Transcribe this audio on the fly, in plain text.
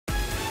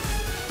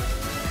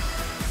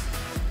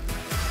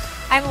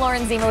I'm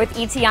Lauren Zima with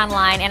ET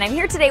Online, and I'm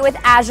here today with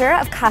Azure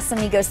of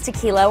Casamigos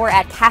Tequila. We're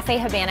at Cafe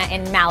Havana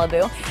in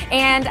Malibu,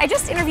 and I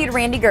just interviewed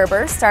Randy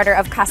Gerber, starter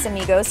of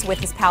Casamigos, with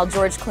his pal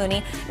George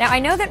Clooney. Now, I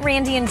know that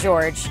Randy and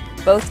George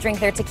both drink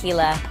their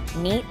tequila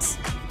neat.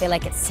 They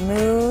like it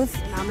smooth.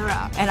 And on the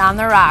rocks. And on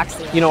the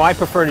rocks. You know, I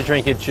prefer to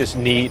drink it just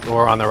neat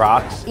or on the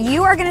rocks.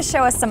 You are going to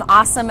show us some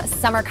awesome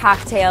summer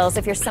cocktails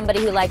if you're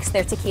somebody who likes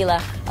their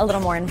tequila a little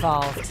more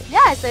involved.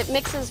 Yes, it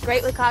mixes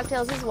great with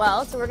cocktails as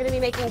well. So we're going to be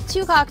making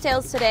 2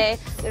 cocktails today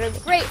that are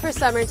great for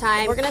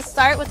summertime. We're going to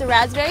start with the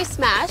raspberry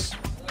smash.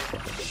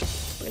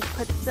 We're going to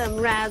put some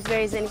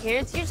raspberries in here.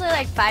 It's usually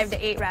like 5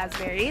 to 8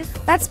 raspberries.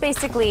 That's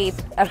basically,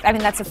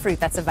 that's a fruit,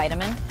 that's a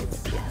vitamin.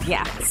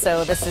 Yeah,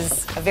 so this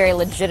is a very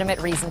legitimate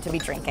reason to be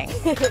drinking.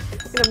 We're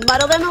going to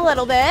muddle them a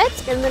little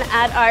bit. And then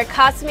add our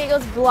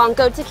Casamigos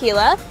Blanco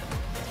tequila.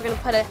 We're going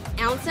to put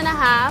 1.5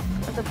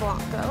 ounces of the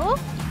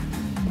Blanco.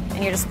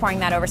 And you're just pouring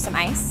that over some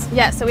ice?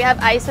 Yeah, so we have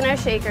ice in our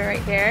shaker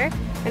right here.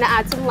 We're going to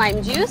add some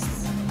lime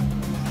juice.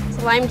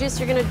 So lime juice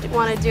you're going to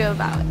want to do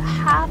about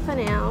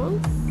 1/2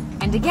 ounce.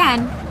 And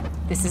again,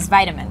 this is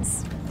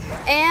vitamins.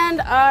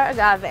 And our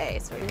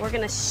agave. So we're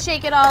going to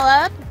shake it all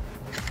up.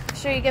 Make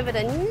sure you give it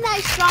a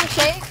nice strong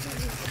shake.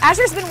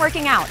 Azure's been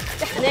working out.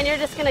 And then you're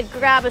just going to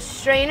grab a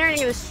strainer and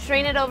you're going to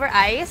strain it over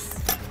ice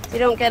so you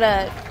don't get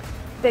a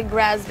big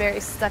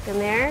raspberry stuck in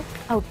there.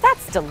 Oh,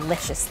 that's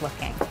delicious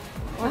looking.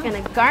 We're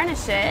going to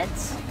garnish it.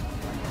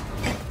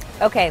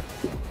 Okay,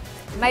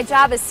 my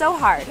job is so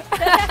hard.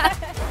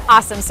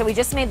 Awesome, so we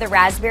just made the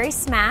raspberry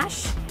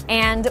smash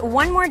and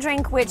one more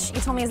drink which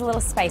you told me is a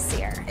little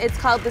spicier. It's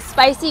called the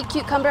Spicy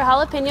Cucumber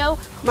Jalapeno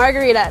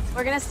Margarita.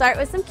 We're going to start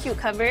with some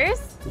cucumbers.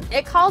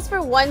 It calls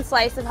for 1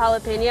 slice of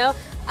jalapeno.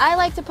 I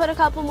like to put a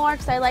couple more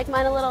because I like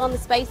mine a little on the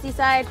spicy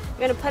side.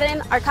 We're going to put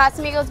in our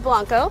Casamigos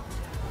Blanco.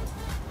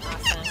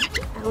 Awesome.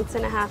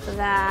 1.5 ounces of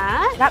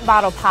that. That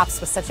bottle pops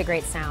with such a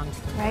great sound.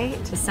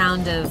 Right. The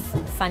sound of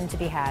fun to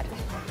be had.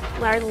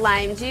 Our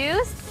lime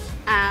juice.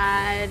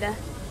 Add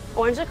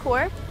orange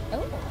liqueur.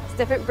 Oh. It's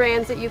different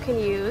brands that you can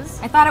use.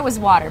 I thought it was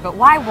water, but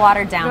why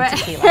watered down Right.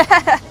 tequila?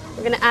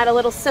 We're going to add a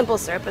little simple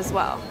syrup as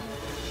well.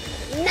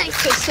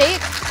 Nice big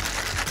shake.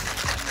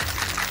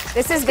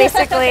 This is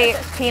basically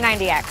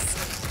P90X.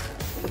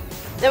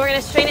 Then we're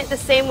going to strain it the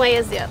same way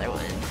as the other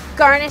one.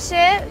 Garnish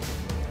it.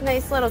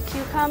 Nice little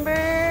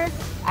cucumber.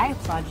 I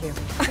applaud you.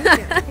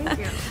 Thank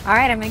you. All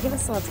right, I'm gonna give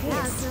this a little taste.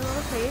 Yeah, it's a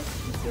little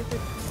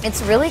taste.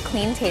 It's really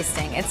clean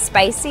tasting. It's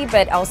spicy,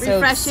 but also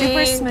Refreshing,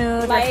 super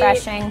smooth, light.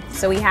 refreshing.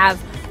 So we have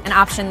an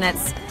option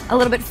that's a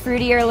little bit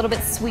fruitier, a little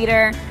bit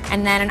sweeter,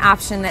 and then an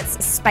option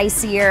that's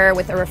spicier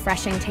with a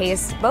refreshing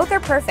taste. Both are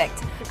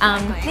perfect.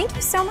 Exactly. Thank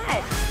you so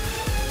much.